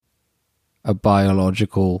a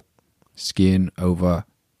biological skin over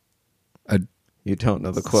a You don't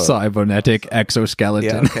know the quote. cybernetic exoskeleton.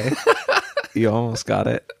 Yeah, okay. You almost got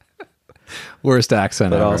it. Worst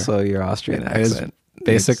accent But ever. also your Austrian It was accent.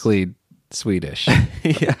 basically Swedish.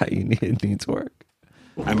 Yeah, it needs work.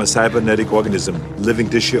 I'm a cybernetic organism, living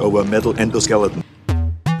tissue over a metal endoskeleton.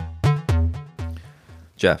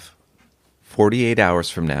 Jeff, 48 hours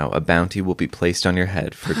from now, a bounty will be placed on your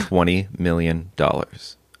head for $20 million.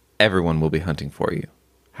 Everyone will be hunting for you.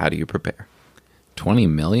 How do you prepare? 20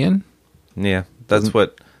 million? Yeah, that's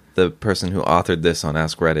what the person who authored this on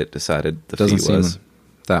Ask Reddit decided the Doesn't fee was. seem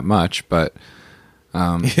that much, but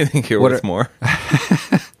You think you're what worth more?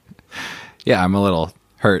 yeah, I'm a little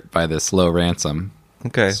hurt by this low ransom.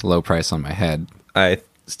 Okay. This low price on my head. I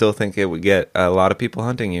still think it would get a lot of people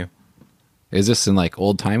hunting you. Is this in like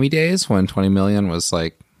old timey days when 20 million was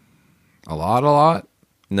like a lot?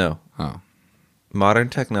 No. Oh. Modern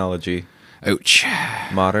technology, Ouch.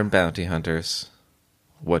 modern bounty hunters.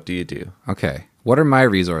 What do you do? Okay. What are my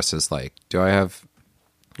resources like? Do I have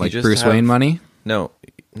like just Bruce have- Wayne money? No.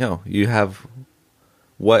 You have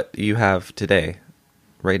what you have today,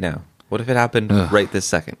 right now. What if it happened right this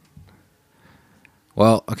second?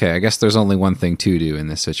 Well, okay, I guess there's only one thing to do in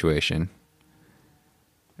this situation.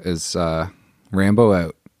 Is Rambo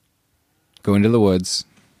out. Go into the woods.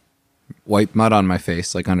 Wipe mud on my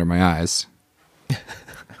face, like under my eyes.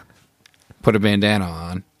 Put a bandana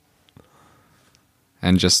on.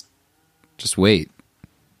 And just wait.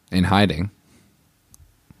 In hiding.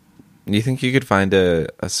 Do you think you could find a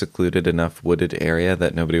secluded enough wooded area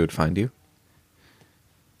that nobody would find you?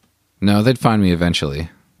 No, they'd find me eventually.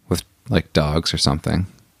 With, like, dogs or something.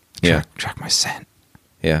 Yeah. Track my scent.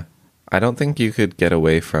 Yeah. I don't think you could get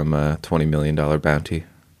away from a $20 million bounty.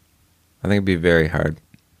 I think it'd be very hard.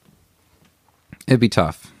 It'd be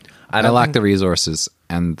tough. I don't lack think- the resources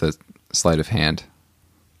and the sleight of hand.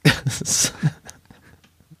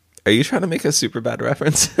 Are you trying to make a super bad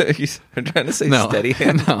reference? Are you trying to say No. steady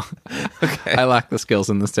hand? No. Okay. I lack the skills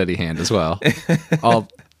in the steady hand as well.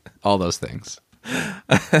 all those things.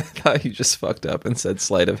 I thought you just fucked up and said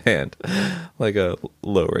sleight of hand, like a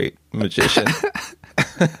low rate magician.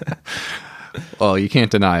 Well, you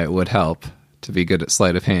can't deny it would help to be good at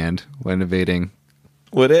sleight of hand when evading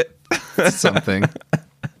Would it? something.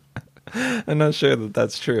 I'm not sure that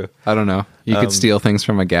that's true. I don't know. You could steal things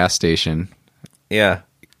from a gas station Yeah.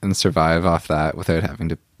 and survive off that without having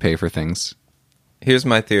to pay for things. Here's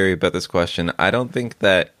my theory about this question. I don't think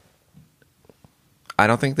that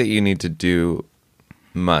you need to do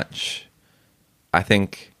much. I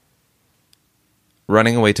think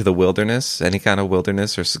running away to the wilderness, any kind of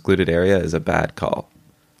wilderness or secluded area, is a bad call.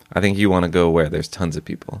 I think you want to go where there's tons of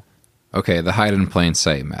people. Okay, the hide in plain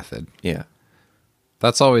sight method. Yeah.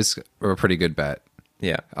 That's always a pretty good bet.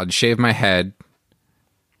 Yeah. I'd shave my head.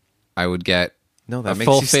 I would get No, that a makes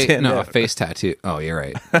full you stand a out. face tattoo. Oh, you're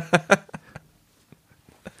right.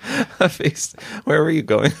 A face. Where were you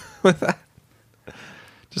going with that?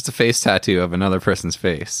 Just a face tattoo of another person's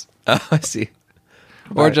face. Oh, I see.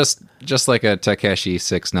 Or Right. just like a Takeshi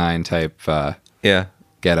 6ix9ine type Yeah.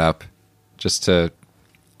 get up. Just to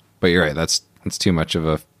But you're right, that's too much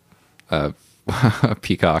of a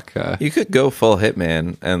peacock. You could go full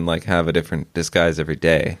hitman and like have a different disguise every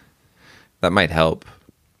day. That might help.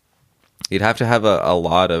 You'd have to have a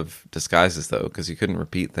lot of disguises though, because you couldn't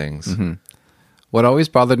repeat things. Mm-hmm. What always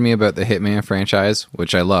bothered me about the Hitman franchise,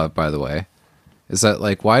 which I love, by the way, is that,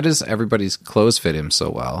 like, why does everybody's clothes fit him so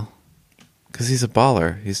well? Because he's a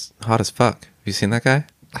baller. He's hot as fuck. Have you seen that guy?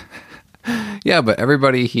 Yeah, but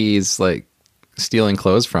everybody he's, like, stealing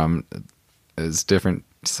clothes from is different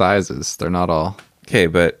sizes. They're not all... Okay,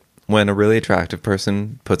 but when a really attractive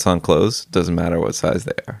person puts on clothes, doesn't matter what size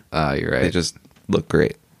they are. You're right. They just look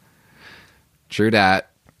great. True dat.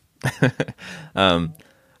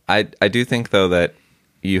 I do think though that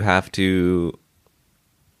you have to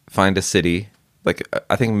find a city. Like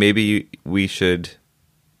I think maybe we should,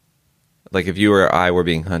 like if you or I were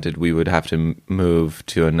being hunted, we would have to move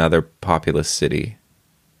to another populous city.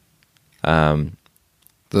 To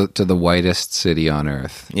the whitest city on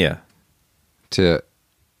Earth. Yeah. To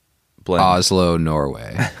Blend. Oslo,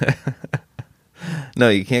 Norway. No,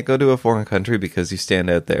 you can't go to a foreign country because you stand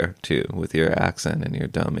out there too with your accent and your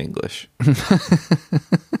dumb English.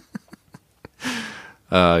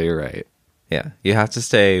 You're right. Yeah, you have to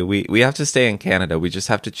stay. We have to stay in Canada. We just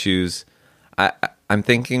have to choose. I'm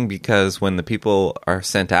thinking because when the people are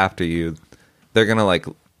sent after you, they're gonna like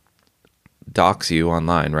dox you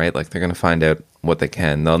online, right? Like they're gonna find out what they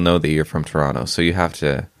can. They'll know that you're from Toronto, so you have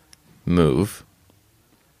to move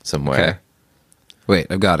somewhere. Okay. Wait,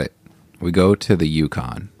 I've got it. We go to the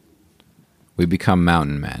Yukon. We become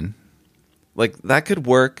mountain men. Like, that could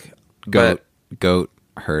work. Goat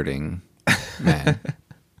herding men.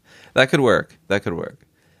 That could work.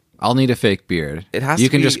 I'll need a fake beard. It has you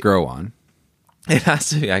to can be- just grow one. It has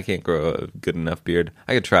to be. I can't grow a good enough beard.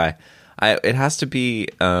 I could try. It has to be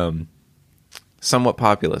somewhat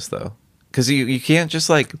populous, though. Because you can't just,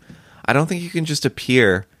 like... I don't think you can just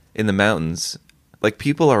appear in the mountains. Like,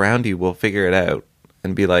 people around you will figure it out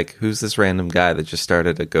and be like, who's this random guy that just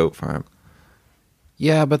started a goat farm?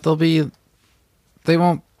 Yeah, but they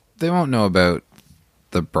won't know about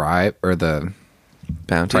the bribe or the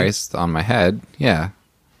Bounty? price on my head. Yeah.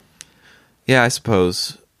 Yeah, I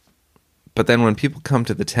suppose. But then when people come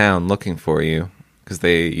to the town looking for you because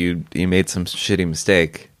you made some shitty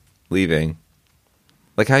mistake leaving,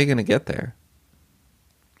 like, how are you going to get there?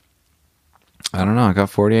 I don't know. I got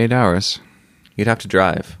 48 hours. You'd have to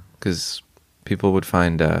drive because people would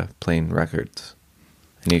find plane records,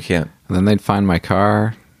 and you can't. And then they'd find my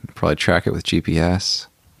car, probably track it with GPS.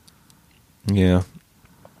 Yeah.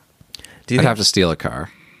 I'd have to steal a car.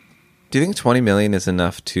 Do you think 20 million is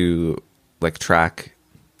enough to, like, track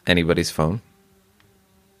anybody's phone?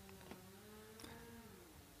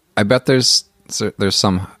 I bet there's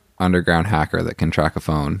some underground hacker that can track a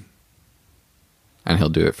phone, and he'll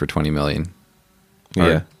do it for 20 million. Or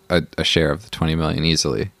Yeah. a share of the 20 million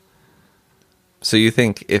easily. So you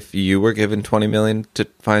think if you were given 20 million to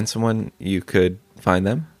find someone, you could find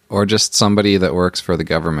them? Or just somebody that works for the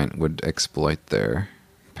government would exploit their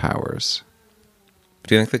powers.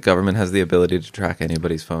 Do you think the government has the ability to track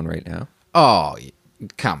anybody's phone right now? Oh,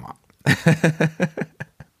 come on.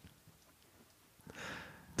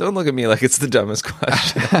 Don't look at me like it's the dumbest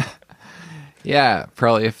question. Yeah,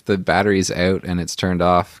 probably if the battery's out and it's turned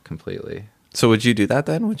off completely. So would you do that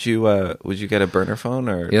then? Would you get a burner phone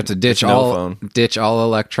or You have to ditch just no all phone? ditch all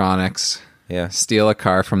electronics. Yeah. Steal a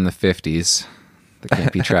car from the 50s that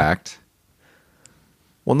can't be tracked.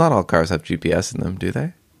 Well, not all cars have GPS in them, do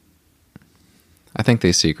they? I think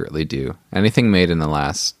they secretly do. Anything made in the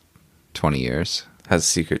last 20 years. Has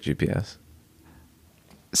secret GPS.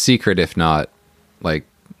 Secret, if not, like,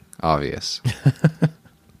 obvious.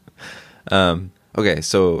 Okay,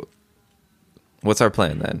 so what's our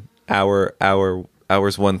plan then?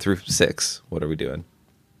 Hours 1 through 6. What are we doing?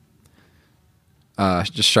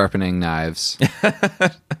 Just sharpening knives.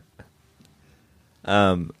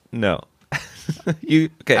 No. You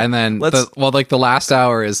okay? And then, the last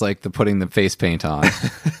hour is like the putting the face paint on.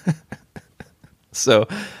 So,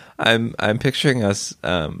 I'm picturing us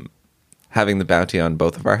having the bounty on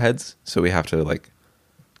both of our heads, so we have to, like,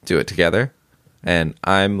 do it together. And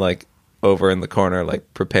I'm, like, over in the corner,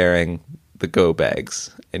 like, preparing the go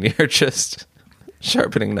bags, and you're just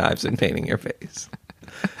sharpening knives and painting your face.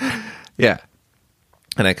 Yeah.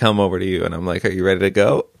 And I come over to you and I'm like, are you ready to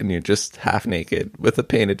go? And you're just half naked with a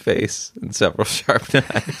painted face and several sharp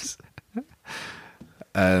knives.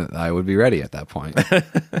 I would be ready at that point.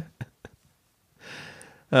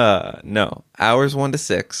 No. Hours 1 to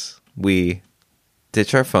 6, we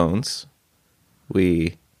ditch our phones.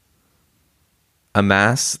 We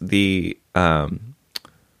amass the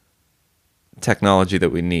technology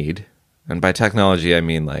that we need. And by technology, I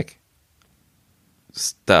mean, like,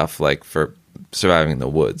 stuff like for surviving in the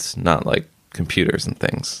woods, not like computers and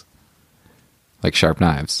things. Like sharp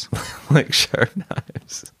knives. Like sharp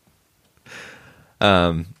knives.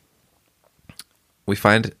 We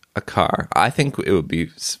find a car. I think it would be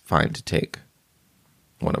fine to take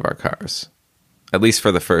one of our cars, at least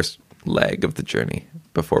for the first leg of the journey,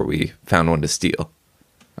 before we found one to steal.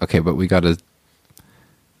 Okay, but we gotta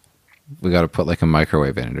put like a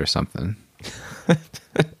microwave in it or something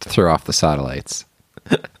to throw off the satellites.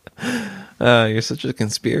 You're such a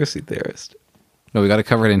conspiracy theorist. No, we gotta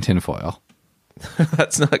cover it in tinfoil.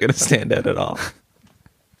 That's not going to stand out at all.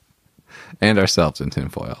 And ourselves in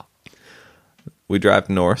tinfoil. We drive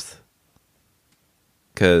north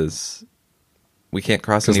because we can't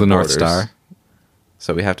cross any the borders. North Star.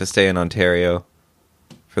 So we have to stay in Ontario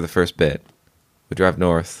for the first bit. We drive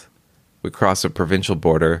north. We cross a provincial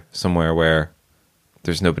border somewhere where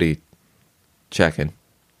there's nobody checking.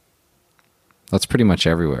 That's pretty much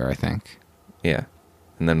everywhere, I think. Yeah.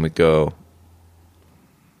 And then we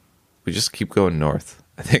just keep going north,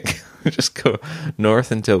 I think. We just go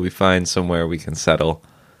north until we find somewhere we can settle.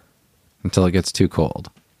 Until it gets too cold.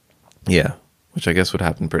 Yeah. Which I guess would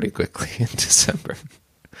happen pretty quickly in December.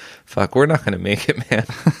 Fuck, we're not going to make it, man.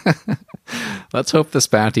 Let's hope this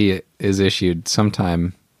bounty is issued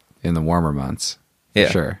sometime in the warmer months. Yeah.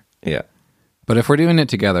 Sure. Yeah. But if we're doing it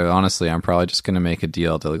together, honestly, I'm probably just going to make a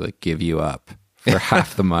deal to like give you up for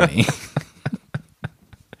half the money.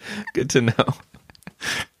 Good to know.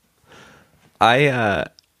 I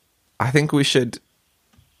think we should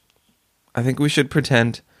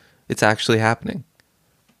pretend it's actually happening.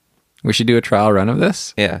 We should do a trial run of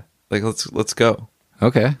this? Yeah. Like let's go.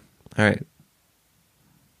 Okay. All right.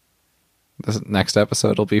 This next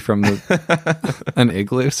episode will be from an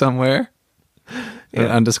igloo somewhere. An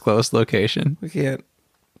undisclosed location.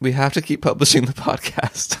 We have to keep publishing the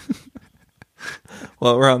podcast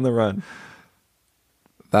while we're on the run.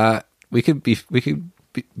 That we could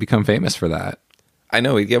become famous for that. I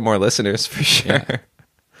know, we'd get more listeners for sure. Yeah.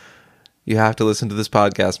 You have to listen to this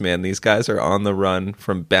podcast, man. These guys are on the run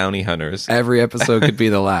from bounty hunters. Every episode could be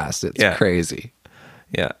the last. It's crazy.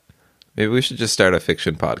 Yeah. Maybe we should just start a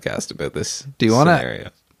fiction podcast about this Do you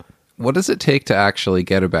scenario. What does it take to actually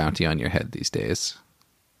get a bounty on your head these days?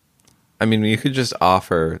 I mean, you could just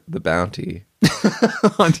offer the bounty.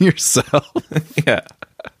 On yourself? Yeah.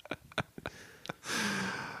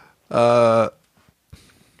 I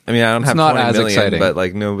mean, I don't have not 20 as million, exciting. but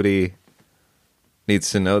like nobody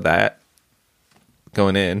needs to know that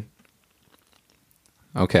going in.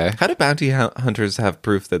 Okay. How do bounty hunters have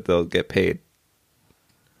proof that they'll get paid?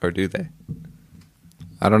 Or do they?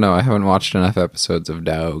 I don't know. I haven't watched enough episodes of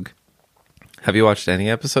Dog. Have you watched any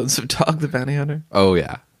episodes of Dog the Bounty Hunter? Oh,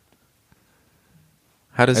 yeah.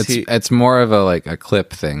 How does he... It's more of a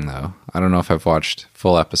clip thing, though. I don't know if I've watched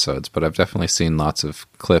full episodes, but I've definitely seen lots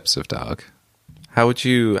of clips of Dog. How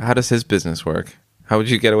does his business work? How would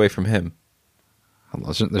you get away from him?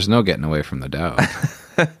 Well, there's no getting away from the dog.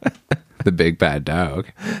 The big bad dog.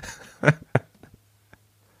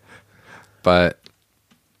 But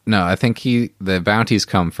no, I think the bounties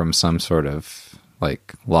come from some sort of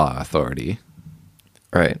like law authority.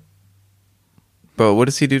 Right. But what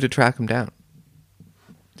does he do to track him down?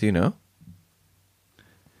 Do you know?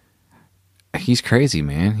 He's crazy,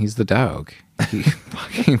 man. He's the dog. He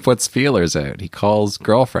fucking puts feelers out. He calls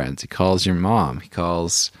girlfriends. He calls your mom. He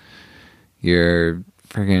calls your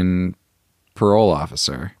friggin' parole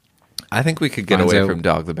officer. I think we could get away from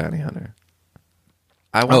Dog the Bounty Hunter.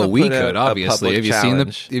 We could, obviously. Have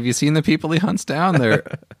you seen the people he hunts down? They're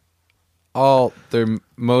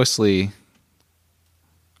mostly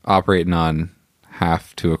operating on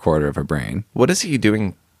half to a quarter of a brain. What is he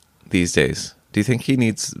doing these days? Do you think he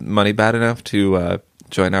needs money bad enough to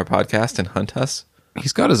join our podcast and hunt us?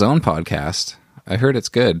 He's got his own podcast. I heard it's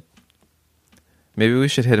good. Maybe we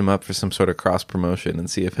should hit him up for some sort of cross promotion and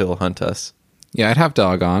see if he'll hunt us. Yeah, I'd have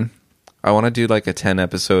Dog on. I want to do like a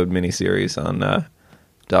 10-episode miniseries on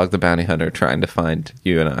Dog the Bounty Hunter trying to find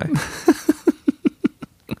you and I.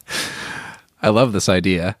 I love this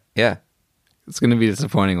idea. Yeah. It's going to be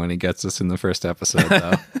disappointing when he gets us in the first episode,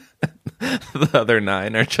 though. The other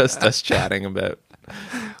 9 are just us chatting about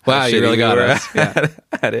wow, you really got us.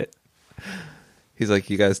 At it. He's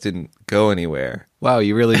like, you guys didn't go anywhere. Wow,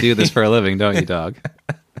 you really do this for a living, don't you, Dog?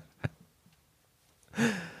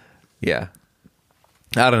 Yeah.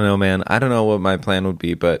 I don't know, man. I don't know what my plan would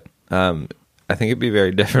be, but I think it'd be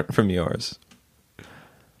very different from yours.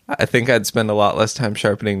 I think I'd spend a lot less time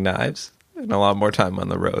sharpening knives and a lot more time on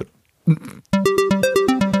the road.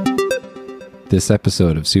 This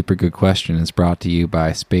episode of Super Good Question is brought to you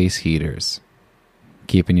by Space Heaters,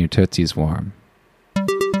 keeping your tootsies warm.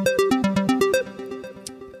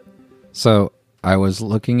 So, I was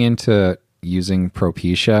looking into using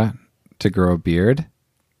Propecia to grow a beard.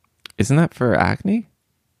 Isn't that for acne?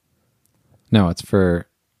 No, it's for...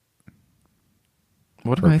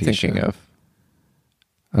 What am I thinking of?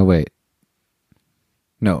 Oh, wait.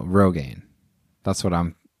 No, Rogaine. That's what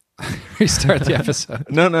I'm... Restart the episode.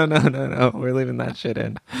 No. We're leaving that shit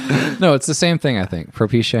in. No, it's the same thing, I think.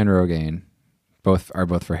 Propecia and Rogaine are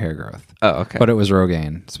both for hair growth. Oh, okay. But it was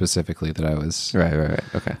Rogaine specifically that I was right.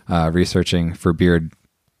 Okay. Researching for beard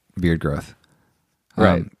growth.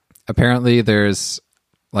 Right. Apparently, there's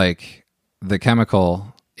like the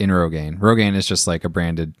chemical in Rogaine. Rogaine is just like a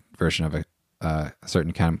branded version of a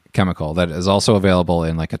certain chemical that is also available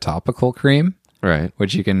in like a topical cream, right?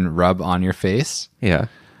 Which you can rub on your face. Yeah.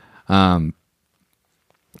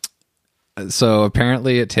 So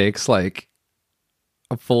apparently it takes like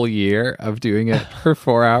a full year of doing it for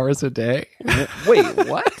 4 hours a day. Wait,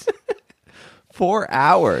 what? 4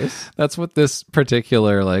 hours? That's what this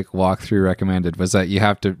particular like walkthrough recommended, was that you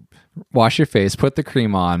have to wash your face, put the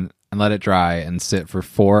cream on, and let it dry and sit for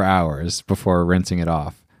 4 hours before rinsing it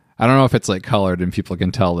off. I don't know if it's like colored and people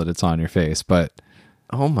can tell that it's on your face, but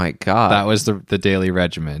oh my God. That was the daily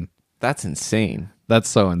regimen. That's insane. That's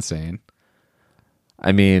so insane.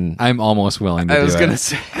 I mean, I'm almost willing to do it. I was going to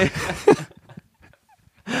say,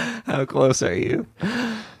 how close are you?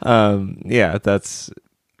 Yeah, that's...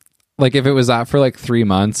 Like if it was that for like 3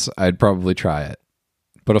 months, I'd probably try it.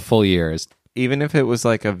 But a full year is Even if it was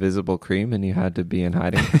like a visible cream and you had to be in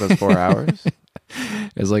hiding for those 4 hours?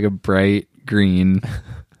 It's like a bright green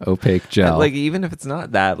opaque gel. Like, even if it's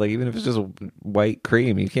not that, like, even if it's just white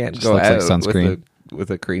cream, you can't Just go looks like out sunscreen.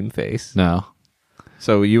 with a cream face. No.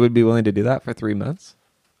 So you would be willing to do that for 3 months?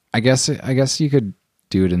 I guess you could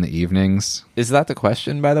do it in the evenings. Is that the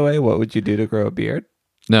question, by the way? What would you do to grow a beard?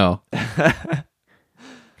 No.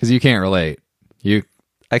 Because you can't relate.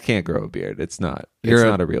 I can't grow a beard. It's not You're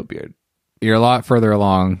not a real beard. You're a lot further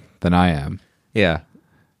along than I am. Yeah.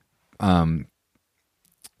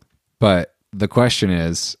 But the question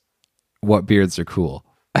is, what beards are cool?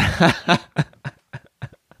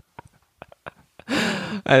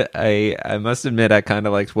 I must admit, I kind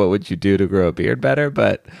of liked what would you do to grow a beard better,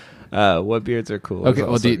 but what beards are cool. Okay,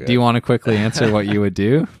 well, do you want to quickly answer what you would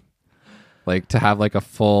do? Like to have like a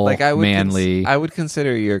full manly... I would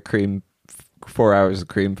consider your cream, 4 hours of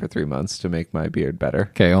cream for 3 months to make my beard better.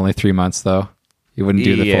 Okay, only 3 months though? You wouldn't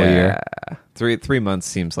do the full year? 3 months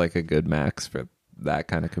seems like a good max for that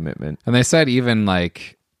kind of commitment. And they said even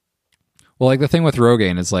like... Well, like the thing with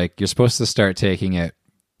Rogaine is like you're supposed to start taking it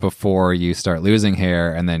before you start losing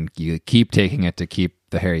hair, and then you keep taking it to keep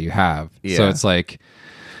the hair you have. Yeah. So it's like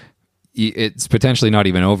it's potentially not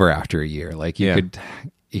even over after a year. Like you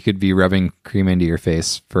could be rubbing cream into your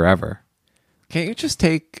face forever. Can't you just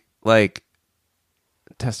take like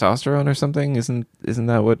testosterone or something? Isn't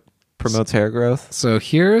that what promotes hair growth? So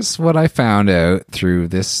here's what I found out through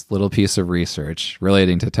this little piece of research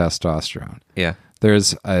relating to testosterone. Yeah.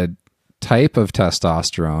 There's a type of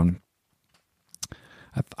testosterone.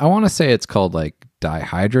 I want to say it's called like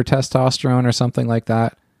dihydrotestosterone or something like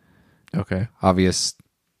that. Okay. Obvious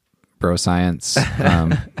bro science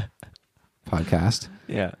podcast.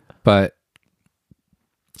 Yeah. But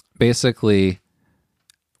basically,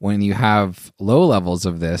 when you have low levels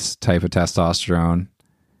of this type of testosterone,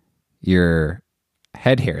 your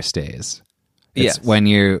head hair stays. It's Yes. when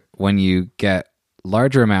you get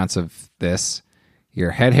larger amounts of this,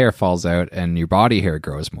 your head hair falls out and your body hair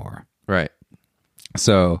grows more. Right.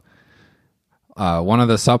 So one of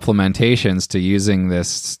the supplementations to using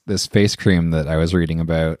this face cream that I was reading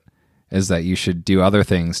about is that you should do other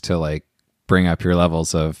things to like bring up your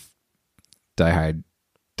levels of whatever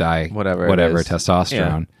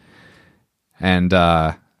testosterone. Yeah. And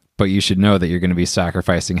but you should know that you're going to be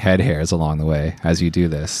sacrificing head hairs along the way as you do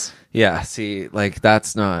this. Yeah, see, like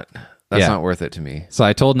that's not worth it to me. So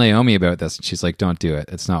I told Naomi about this and she's like, "Don't do it.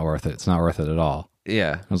 It's not worth it. It's not worth it at all."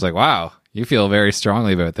 Yeah. I was like, "Wow, you feel very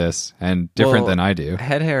strongly about this and different than I do."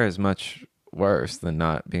 Head hair is much worse than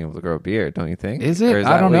not being able to grow a beard, don't you think? Is it?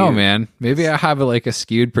 I don't know, man. Maybe I have a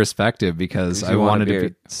skewed perspective because I wanted to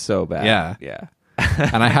be so bad. Yeah. Yeah.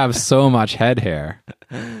 And I have so much head hair.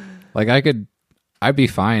 Like I'd be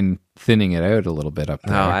fine thinning it out a little bit up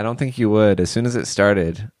there. No, I don't think you would. As soon as it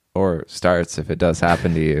started or starts, if it does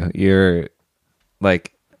happen to you, you're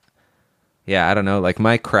like, yeah, I don't know. Like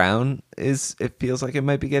my crown it feels like it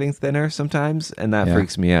might be getting thinner sometimes, and that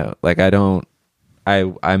freaks me out. Like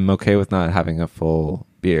I'm okay with not having a full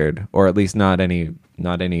beard, or at least not any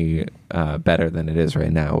better than it is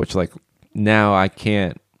right now. Which like now I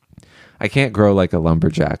can't grow like a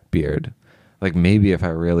lumberjack beard. Like maybe if I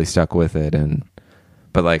really stuck with it,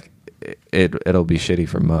 but like it'll be shitty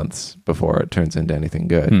for months before it turns into anything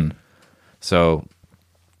good. So,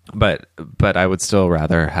 but I would still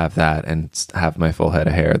rather have that and have my full head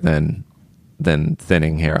of hair than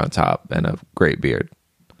thinning hair on top and a great beard.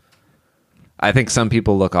 I think some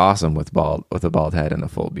people look awesome with a bald head and a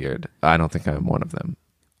full beard. I don't think I'm one of them.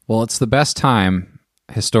 Well, it's the best time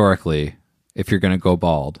historically if you're going to go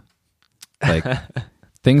bald. Like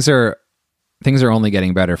things are only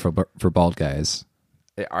getting better for bald guys.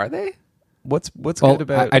 Are they? What's good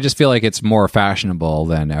about? I just feel like it's more fashionable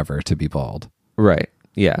than ever to be bald. Right.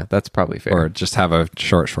 Yeah, that's probably fair. Or just have a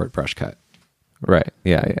short brush cut. Right.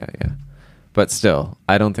 Yeah. But still,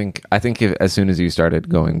 I think as soon as you started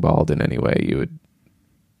going bald in any way, you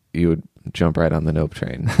would jump right on the nope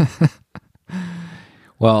train.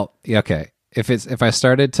 Well, okay. If I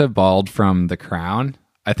started to bald from the crown,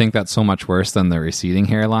 I think that's so much worse than the receding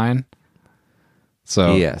hairline.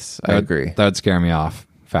 So yes, I agree. That would scare me off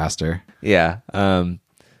faster. Yeah.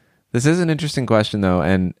 This is an interesting question though,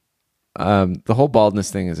 and the whole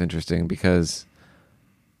baldness thing is interesting because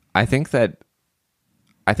I think that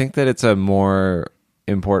it's a more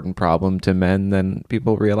important problem to men than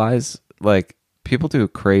people realize. Like people do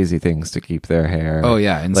crazy things to keep their hair. Oh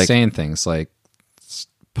yeah, insane things like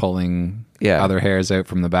pulling other hairs out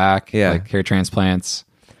from the back, like hair transplants.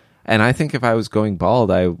 And I think if I was going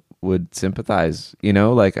bald, I would sympathize. You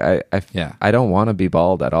know, like I don't want to be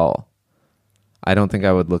bald at all. I don't think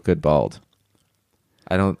I would look good bald.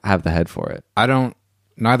 I don't have the head for it.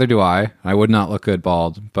 Neither do I. I would not look good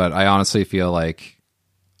bald, but I honestly feel like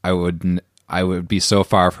I would be so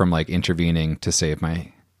far from like intervening to save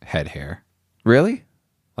my head hair. Really?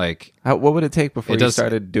 Like, what would it take before you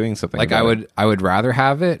started doing something? Like, I would rather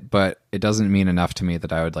have it, but it doesn't mean enough to me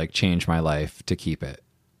that I would like change my life to keep it.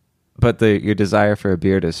 But your desire for a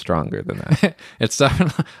beard is stronger than that. It's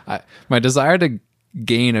definitely my desire to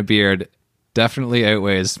gain a beard definitely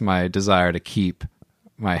outweighs my desire to keep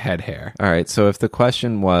my head hair. All right. So if the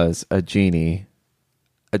question was a genie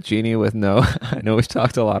with no, I know we've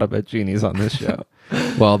talked a lot about genies on this show.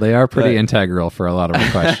 Well, they are pretty integral for a lot of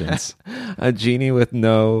our questions. A genie with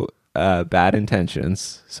no bad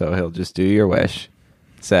intentions, so he'll just do your wish,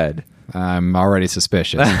 said. I'm already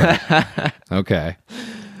suspicious. But okay.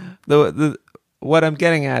 What I'm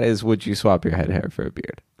getting at is, would you swap your head hair for a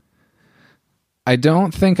beard? I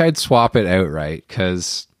don't think I'd swap it outright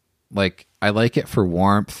because, like, I like it for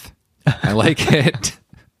warmth. I like it.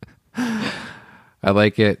 I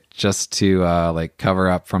like it just to like cover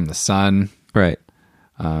up from the sun. Right.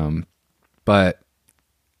 But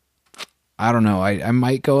I don't know. I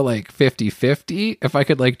might go like 50-50 if I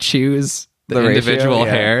could like choose the individual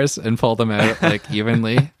hairs and pull them out like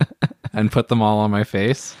evenly and put them all on my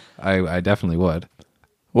face. I definitely would.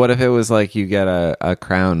 What if it was like you get a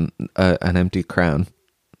crown, an empty crown,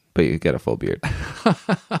 but you get a full beard?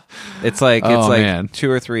 It's like man.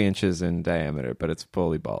 2 or 3 inches in diameter, but it's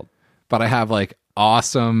fully bald. But I have like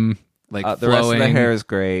awesome like the rest of the hair is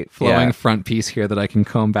great, flowing front piece here that I can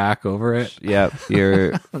comb back over it. Yep,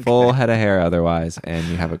 you're full head of hair otherwise, and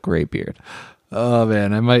you have a great beard. Oh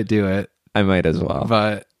man, I might do it. I might as well,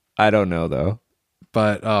 but I don't know though.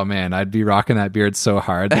 But oh man, I'd be rocking that beard so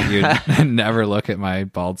hard that you'd never look at my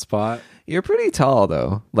bald spot. You're pretty tall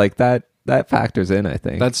though, like that factors in. I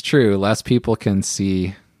think that's true. Less people can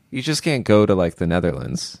see. You just can't go to like the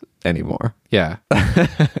Netherlands anymore. Yeah.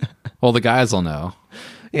 Well, the guys will know.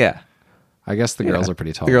 Yeah. I guess the girls are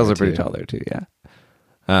pretty tall. The girls are pretty tall there too.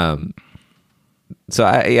 Yeah. So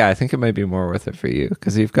I think it might be more worth it for you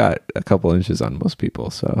because you've got a couple inches on most people.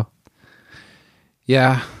 So.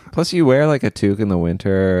 Yeah. Plus, you wear like a toque in the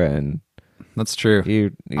winter, and that's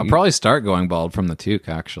true. I'll probably start going bald from the toque.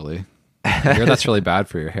 Actually, I hear that's really bad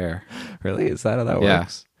for your hair. Really? Is that how that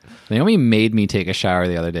works? Naomi made me take a shower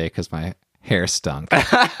the other day because my hair stunk.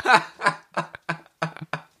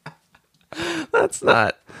 That's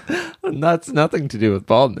nothing to do with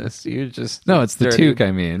baldness. You just it's the toque.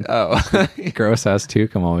 I mean, gross ass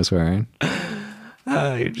toque I'm always wearing.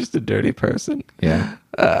 You're just a dirty person. Yeah.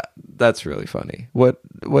 That's really funny. What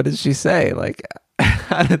did she say? Like,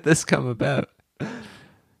 how did this come about?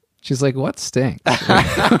 She's like, what stinks?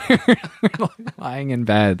 We're like lying in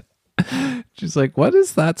bed. She's like, what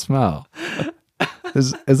is that smell?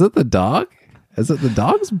 Is it the dog? Is it the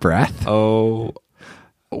dog's breath? Oh,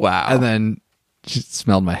 wow. And then she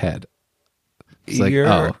smelled my head. It's like,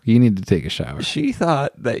 you need to take a shower. She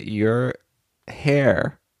thought that your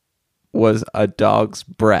hair was a dog's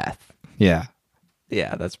breath. Yeah.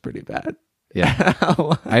 Yeah, that's pretty bad. Yeah.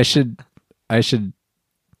 I should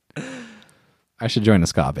join a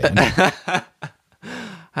ska band.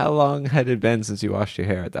 How long had it been since you washed your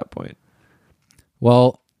hair at that point?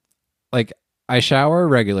 Well, like I shower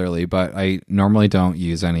regularly, but I normally don't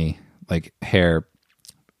use any like hair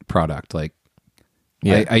product. Like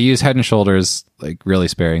I use Head and Shoulders like really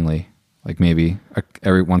sparingly, like maybe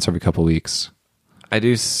every couple weeks. I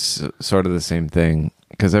do sort of the same thing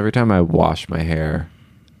because every time I wash my hair,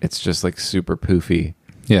 it's just like super poofy.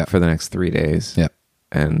 Yeah. For the next 3 days. Yeah.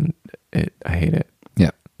 And I hate it.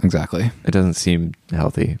 Yeah, exactly. It doesn't seem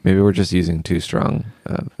healthy. Maybe we're just using too strong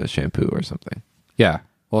of a shampoo or something. Yeah.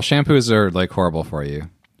 Well, shampoos are like horrible for you.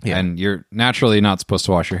 Yeah. And you're naturally not supposed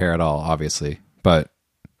to wash your hair at all, obviously. But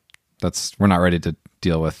we're not ready to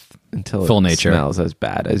deal with until full it nature. Smells as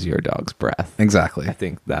bad as your dog's breath. Exactly. I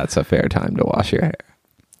think that's a fair time to wash your hair.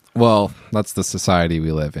 Well, that's the society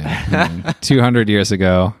we live in. I mean, 200 years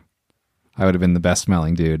ago, I would have been the best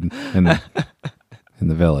smelling dude in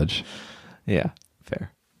the village. Yeah.